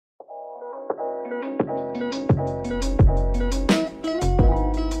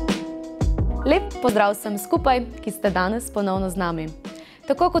Lep pozdrav vsem skupaj, ki ste danes ponovno z nami.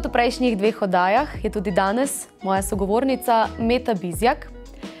 Tako kot v prejšnjih dveh oddajah je tudi danes moja sogovornica Meta Bizjak,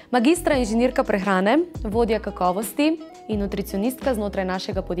 magistra inženirka prehrane, vodja kakovosti in nutricionistka znotraj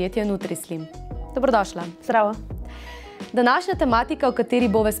našega podjetja Nutrislim. Dobrodošla. Zdravo. Današnja tematika, o kateri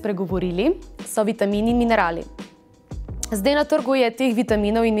bove spregovorili, so vitamini in minerali. Zdaj na trgu je teh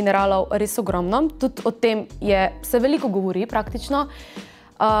vitaminov in mineralov res ogromno, tudi o tem se veliko govori praktično.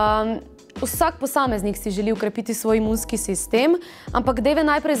 Vsak posameznik si želi ukrepiti svoj imunski sistem, ampak dajve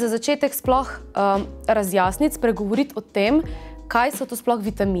najprej za začetek sploh razjasniti, spregovoriti o tem, kaj so to sploh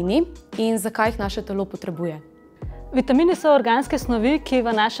vitamini in zakaj jih naše telo potrebuje. Vitamini so organske snovi, ki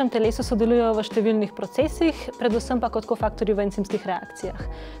v našem telesu sodelujejo v številnih procesih, predvsem pa kot kofaktorji v encimskih reakcijah.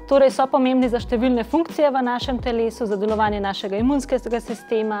 Torej so pomembni za številne funkcije v našem telesu, za delovanje našega imunskega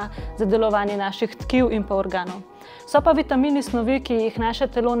sistema, za delovanje naših tkiv in pa organov. So pa vitamini snovi, ki jih naše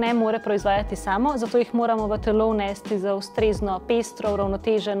telo ne more proizvajati samo, zato jih moramo v telo vnesti za ustrezno, pestro,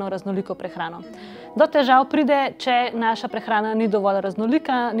 uravnoteženo, raznoliko prehrano. Do težav pride, če naša prehrana ni dovolj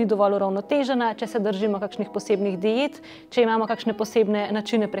raznolika, ni dovolj uravnotežena, če se držimo kakšnih posebnih diet, če imamo kakšne posebne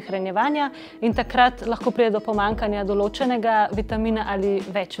načine prehranjevanja in takrat lahko pride do pomanjkanja določenega vitamina ali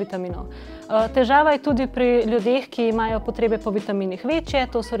več vitaminov. Težava je tudi pri ljudeh, ki imajo potrebe po vitaminih večje,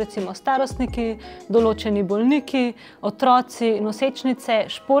 to so recimo starostniki, določeni bolniki, otroci, nosečnice,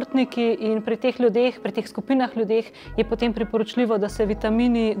 športniki in pri teh ljudeh, pri teh skupinah ljudeh je potem priporočljivo, da se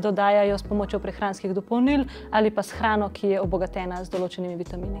vitamini dodajajo s pomočjo prehranskih dopolnil ali pa s hrano, ki je obogatena z določenimi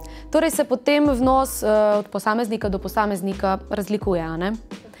vitamini. Torej se potem vnos od posameznika do posameznika razlikuje, a ne?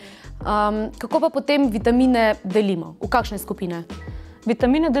 Kako pa potem vitamine delimo? V kakšne skupine?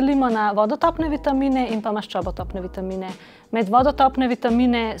 Vitamine delimo na vodotopne vitamine in pa maščobotopne vitamine. Med vodotopne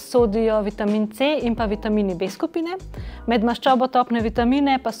vitamine sodijo vitamin C in pa vitamini B skupine. Med maščobotopne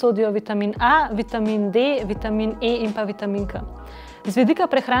vitamine pa sodijo vitamin A, vitamin D, vitamin E in pa vitamin K. Z vidika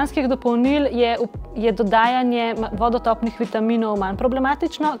prehranskih dopolnil je dodajanje vodotopnih vitaminov manj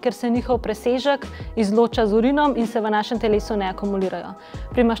problematično, ker se njihov presežek izloča z urinom in se v našem telesu ne akumulirajo.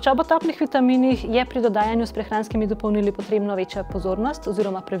 Pri maščobotopnih vitaminih je pri dodajanju s prehranskimi dopolnili potrebno večja pozornost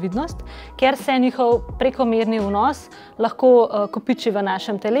oziroma previdnost, ker se njihov prekomerni vnos lahko kopiči v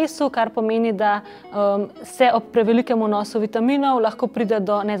našem telesu, kar pomeni, da se ob prevelikem vnosu vitaminov lahko pride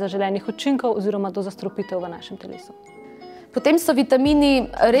do nezaželenih učinkov oziroma do zastrupitev v našem telesu. Potem so vitamini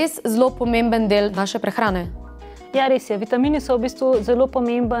res zelo pomemben del naše prehrane. Ja, res je. Vitamini so v bistvu zelo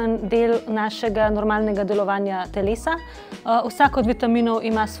pomemben del našega normalnega delovanja telesa. Vsak od vitaminov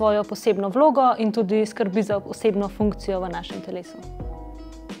ima svojo posebno vlogo in tudi skrbi za posebno funkcijo v našem telesu.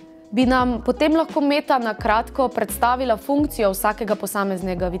 Bi nam potem lahko Meta na kratko predstavila funkcijo vsakega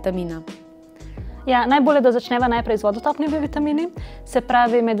posameznega vitamina? Ja, najbolje, da začneva najprej z vodotopnimi vitamini. Se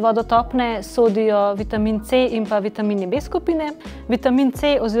pravi, med vodotopne sodijo vitamin C in pa vitamini B skupine. Vitamin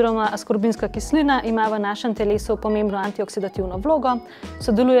C oziroma askorbinska kislina ima v našem telesu pomembno antioksidativno vlogo.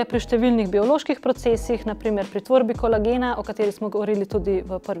 Sodeluje pri številnih bioloških procesih, naprimer pri tvorbi kolagena, o kateri smo govorili tudi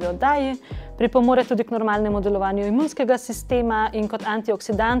v prvi oddaji. Pripomore tudi k normalnemu delovanju imunskega sistema in kot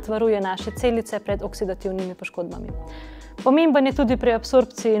antioksidant varuje naše celice pred oksidativnimi poškodbami. Pomemben je tudi pri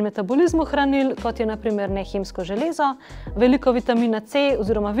absorpciji in metabolizmu hranil, kot je naprimer nehemsko železo. Veliko vitamina C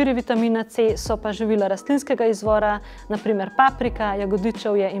oziroma viri vitamina C so pa živila rastlinskega izvora, naprimer paprika,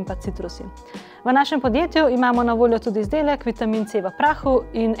 jagodičevje in pa citrusi. V našem podjetju imamo na voljo tudi izdelek vitamin C v prahu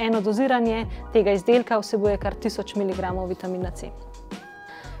in eno doziranje tega izdelka vsebuje kar 1000 mg vitamina C.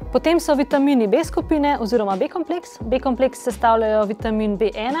 Potem so vitamini B skupine oziroma B-kompleks. B-kompleks sestavljajo vitamin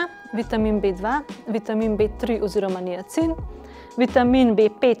B1, vitamin B2, vitamin B3 oziroma niacin, vitamin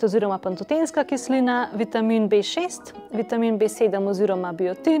B5 oziroma pantotenska kislina, vitamin B6, vitamin B7 oziroma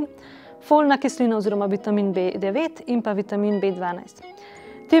biotin, folna kislina oziroma vitamin B9 in pa vitamin B12.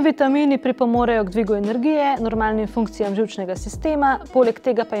 Ti vitamini pripomorejo k dvigu energije, normalnim funkcijam živčnega sistema, poleg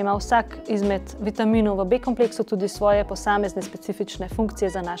tega pa ima vsak izmed vitaminov v B-kompleksu tudi svoje posamezne specifične funkcije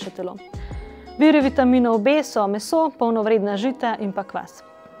za naše telo. Viri vitaminov B so meso, polnovredna žita in pa kvas.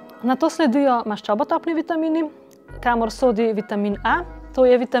 Nato sledijo maščobotopni vitamini, kamor sodi vitamin A. To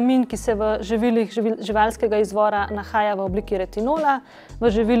je vitamin, ki se v živilih živalskega izvora nahaja v obliki retinola,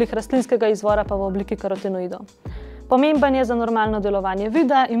 v živilih rastlinskega izvora pa v obliki karotenoidov. Pomemben je za normalno delovanje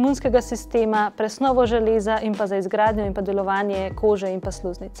vida, imunskega sistema, presnovo železa in pa za izgradnjo in pa delovanje kože in pa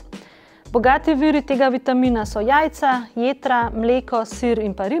sluznic. Bogati viri tega vitamina so jajca, jetra, mleko, sir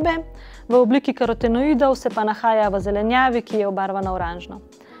in pa ribe. V obliki karotenoidov se pa nahaja v zelenjavi, ki je obarvana oranžno.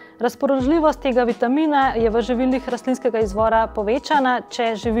 Razpoložljivost tega vitamina je v živilih rastlinskega izvora povečana,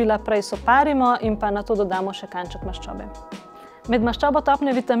 če živila prej soparimo in pa na to dodamo še kanček maščobe. Med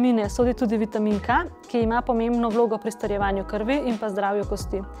maščobotopne vitamine sodi tudi vitamin K, ki ima pomembno vlogo pri strjevanju krvi in pa zdravju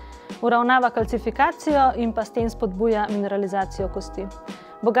kosti. Uravnava kalcifikacijo in pa s tem spodbuja mineralizacijo kosti.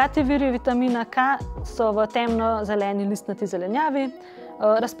 Bogati viri vitamina K so v temno-zeleni listnati zelenjavi,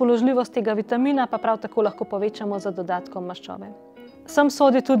 razpoložljivost tega vitamina pa prav tako lahko povečamo z dodatkom maščobe. Sem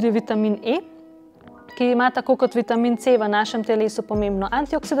sodi tudi vitamin E, ki ima tako kot vitamin C v našem telesu pomembno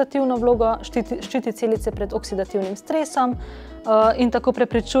antioksidativno vlogo, ščiti celice pred oksidativnim stresom in tako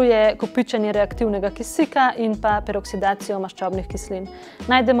preprečuje kopičenje reaktivnega kisika in pa peroksidacijo maščobnih kislin.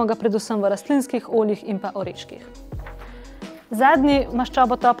 Najdemo ga predvsem v rastlinskih oljih in pa oreških. Zadnji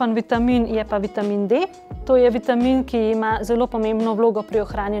maščobotopen vitamin je pa vitamin D. To je vitamin, ki ima zelo pomembno vlogo pri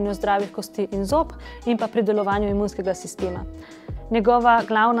ohranjanju zdravih kosti in zob in pa pri delovanju imunskega sistema. Njegova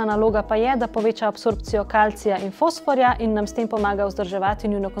glavna naloga pa je, da poveča absorpcijo kalcija in fosforja in nam s tem pomaga vzdrževati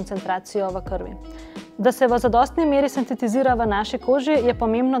njuno koncentracijo v krvi. Da se v zadostni meri sintetizira v naši koži, je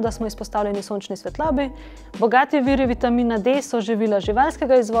pomembno, da smo izpostavljeni sončni svetlobi. Bogati viri vitamina D so živila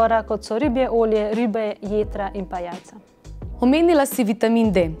živalskega izvora, kot so ribje olje, ribe, jetra in pa jajca. Omenila si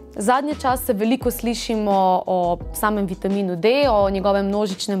vitamin D. Zadnje čase veliko slišimo o samem vitaminu D, o njegovem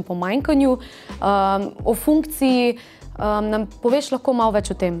množičnem pomanjkanju, o funkciji. Nam poveš lahko malo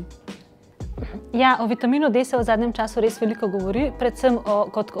več o tem? Ja, o vitaminu D se v zadnjem času res veliko govori, predvsem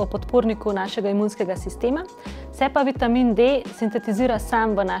kot o podporniku našega imunskega sistema. Se pa vitamin D sintetizira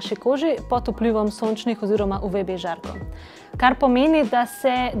sam v naši koži pod vplivom sončnih oziroma UVB žarkov. Kar pomeni,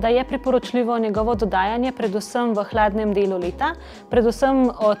 da je priporočljivo njegovo dodajanje predvsem v hladnem delu leta, predvsem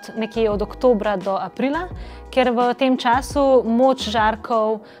nekje od oktobra do aprila, ker v tem času moč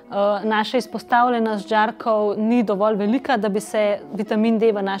žarkov, naša izpostavljenost žarkov ni dovolj velika, da bi se vitamin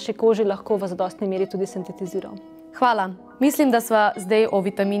D v naši koži lahko v zadostni meri tudi sintetiziral. Hvala. Mislim, da sva zdaj o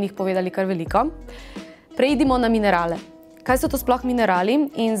vitaminih povedali kar veliko. Preidimo na minerale. Kaj so to sploh minerali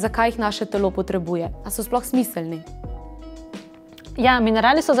in zakaj jih naše telo potrebuje? A so sploh smiselni? Ja,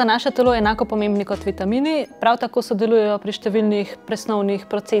 minerali so za naše telo enako pomembni kot vitamini, prav tako sodelujejo pri številnih presnovnih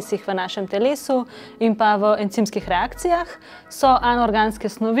procesih v našem telesu in pa v encimskih reakcijah. So anorganske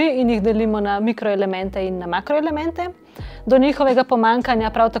snovi in jih delimo na mikroelemente in na makroelemente. Do njihovega pomanjkanja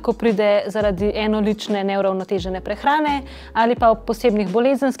prav tako pride zaradi enolične neuravnotežene prehrane ali pa ob posebnih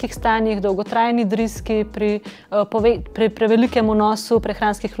bolezenskih stanjih, dolgotrajni driski, pri prevelikem vnosu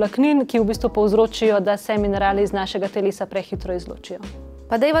prehranskih vlaknin, ki v bistvu povzročijo, da se minerali iz našega telesa prehitro izločijo.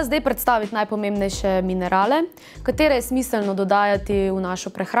 Pa dajva zdaj predstaviti najpomembnejše minerale, katere je smiselno dodajati v našo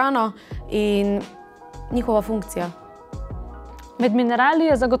prehrano in njihova funkcija. Med minerali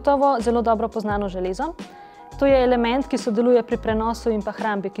je zagotovo zelo dobro poznano železo. To je element, ki sodeluje pri prenosu in pa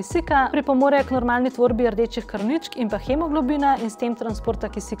hrambi kisika, pripomore k normalni tvorbi rdečih krvničk in pa hemoglobina in s tem transporta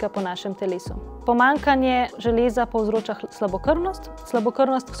kisika po našem telesu. Pomanjkanje železa povzroča slabokrvnost.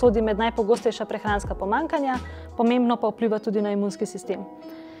 Slabokrvnost sodi med najpogostejša prehranska pomanjkanja, pomembno pa vpliva tudi na imunski sistem.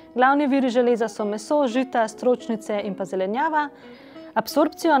 Glavni viri železa so meso, žita, stročnice in pa zelenjava.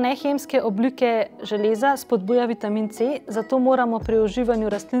 Absorpcijo nehemske oblike železa spodbuja vitamin C, zato moramo pri uživanju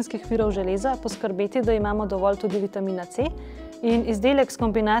rastlinskih virov železa poskrbeti, da imamo dovolj tudi vitamina C. In izdelek s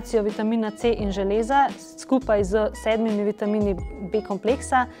kombinacijo vitamina C in železa skupaj z 7 vitamini B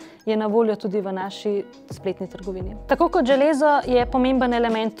kompleksa je na voljo tudi v naši spletni trgovini. Tako kot železo je pomemben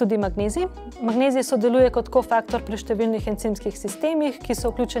element tudi magnezij. Magnezij sodeluje kot kofaktor pri številnih encimskih sistemih, ki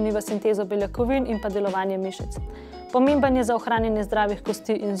so vključeni v sintezo beljakovin in pa delovanje mišic. Pomemben je za ohranjanje zdravih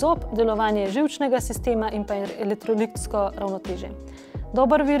kosti in zob, delovanje živčnega sistema in pa elektrolitsko ravnotežje.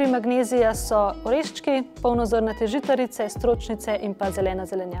 Dober viri magnezija so oreščki, polnozrnate žitarice, stročnice in pa zelena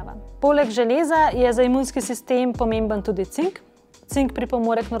zelenjava. Poleg železa je za imunski sistem pomemben tudi cink. Cink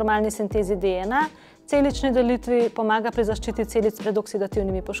pripomore k normalni sintezi DNA, celični delitvi, pomaga pri zaščiti celic pred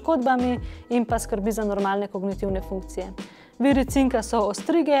oksidativnimi poškodbami in pa skrbi za normalne kognitivne funkcije. Viri cinka so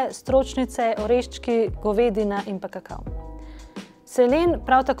ostrige, stročnice, oreščki, govedina in pa kakav. Selen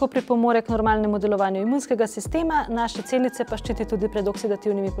prav tako pripomore k normalnemu delovanju imunskega sistema, naše celice pa ščiti tudi pred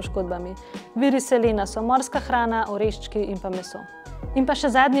oksidativnimi poškodbami. Viri selena so morska hrana, oreščki in pa meso. In pa še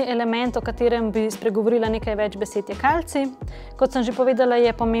zadnji element, o katerem bi spregovorila nekaj več besed, je kalcij. Kot sem že povedala,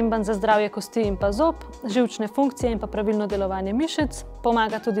 je pomemben za zdravje kosti in pa zob, živčne funkcije in pa pravilno delovanje mišic,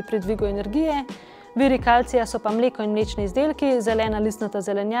 pomaga tudi pri dvigu energije. Viri kalcija so pa mleko in mlečni izdelki, zelena listnata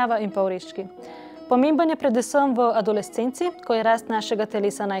zelenjava in pa oreščki. Pomemben je predvsem v adolescenci, ko je rast našega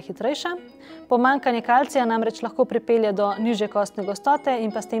telesa najhitrejša. Pomanjkanje kalcija namreč lahko pripelje do nižje kostne gostote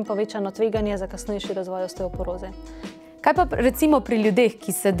in pa s tem povečano tveganje za kasnejši razvoj osteoporoze. Kaj pa recimo pri ljudeh,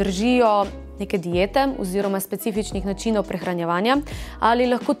 ki se držijo neke diete oziroma specifičnih načinov prehranjevanja, ali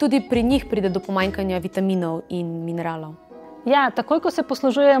lahko tudi pri njih pride do pomanjkanja vitaminov in mineralov? Ja, takoj, ko se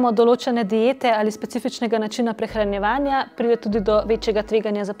poslužujemo določene diete ali specifičnega načina prehranjevanja, pride tudi do večjega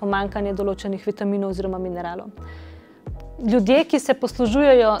tveganja za pomanjkanje določenih vitaminov oziroma mineralov. Ljudje, ki se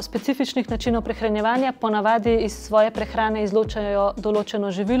poslužujejo specifičnih načinov prehranjevanja, ponavadi iz svoje prehrane izločajo določeno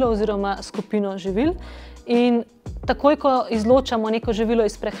živilo oziroma skupino živil. In takoj, ko izločamo neko živilo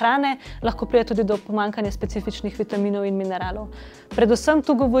iz prehrane, lahko pride tudi do pomanjkanja specifičnih vitaminov in mineralov. Predvsem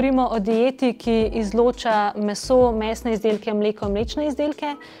tu govorimo o dieti, ki izloča meso, mesne izdelke, mleko in mlečne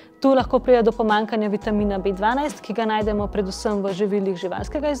izdelke. Tu lahko pride do pomanjkanja vitamina B12, ki ga najdemo predvsem v živilih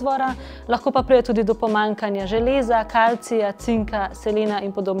živalskega izvora. Lahko pa pride tudi do pomanjkanja železa, kalcija, cinka, selena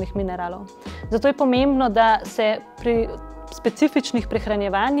in podobnih mineralov. Zato je pomembno, da se pri specifičnih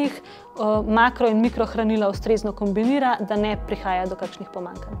prehranjevanjih makro- in mikrohranila ustrezno kombinira, da ne prihaja do kakšnih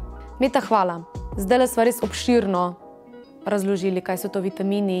pomanjkanj. Meta, hvala. Zdajle sva res obširno razložili, kaj so to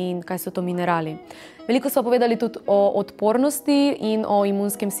vitamini in kaj so to minerali. Veliko sva povedali tudi o odpornosti in o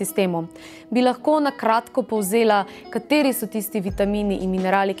imunskem sistemu. Bi lahko na kratko povzela, kateri so tisti vitamini in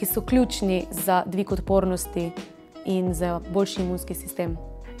minerali, ki so ključni za dvig odpornosti in za boljši imunski sistem?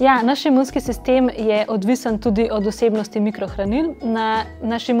 Ja, naš imunski sistem je odvisen tudi od vsebnosti mikrohranil. Na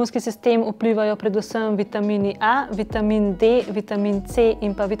naš imunski sistem vplivajo predvsem vitamini A, vitamin D, vitamin C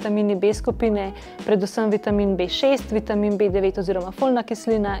in pa vitamini B skupine, predvsem vitamin B6, vitamin B9 oziroma folna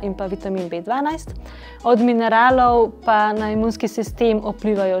kislina in pa vitamin B12. Od mineralov pa na imunski sistem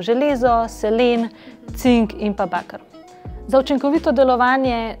vplivajo železo, selen, cink in pa baker. Za učinkovito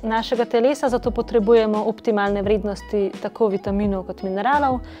delovanje našega telesa zato potrebujemo optimalne vrednosti tako vitaminov kot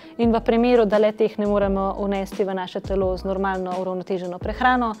mineralov in v primeru, da le teh ne moremo vnesti v naše telo z normalno uravnoteženo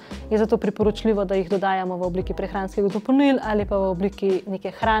prehrano, je zato priporočljivo, da jih dodajamo v obliki prehranskih dopolnil ali pa v obliki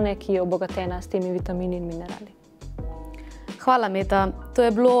neke hrane, ki je obogatena s temi vitamini in minerali. Hvala, Meta. To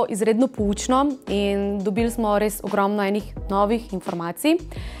je bilo izredno poučno in dobili smo res ogromno enih novih informacij.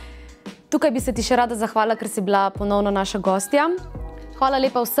 Tukaj bi se ti še rada zahvalila, ker si bila ponovno naša gostja. Hvala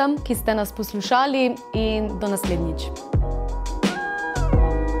lepa vsem, ki ste nas poslušali in do naslednjič.